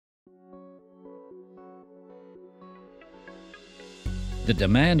The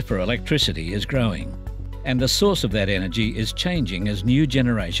demand for electricity is growing, and the source of that energy is changing as new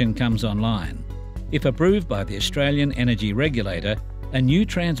generation comes online. If approved by the Australian Energy Regulator, a new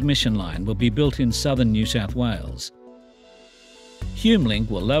transmission line will be built in southern New South Wales. Humelink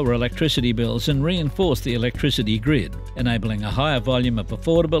will lower electricity bills and reinforce the electricity grid, enabling a higher volume of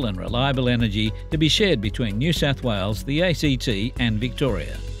affordable and reliable energy to be shared between New South Wales, the ACT and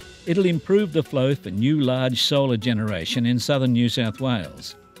Victoria. It'll improve the flow for new large solar generation in southern New South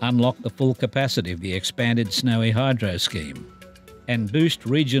Wales, unlock the full capacity of the expanded Snowy Hydro scheme, and boost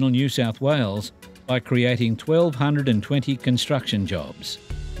regional New South Wales by creating 1,220 construction jobs.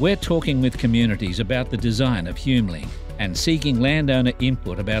 We're talking with communities about the design of Humelink and seeking landowner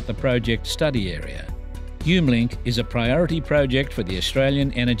input about the project study area. Humelink is a priority project for the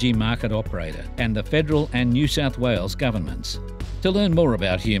Australian Energy Market Operator and the federal and New South Wales governments. To learn more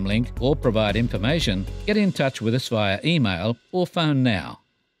about Humelink or provide information, get in touch with us via email or phone now.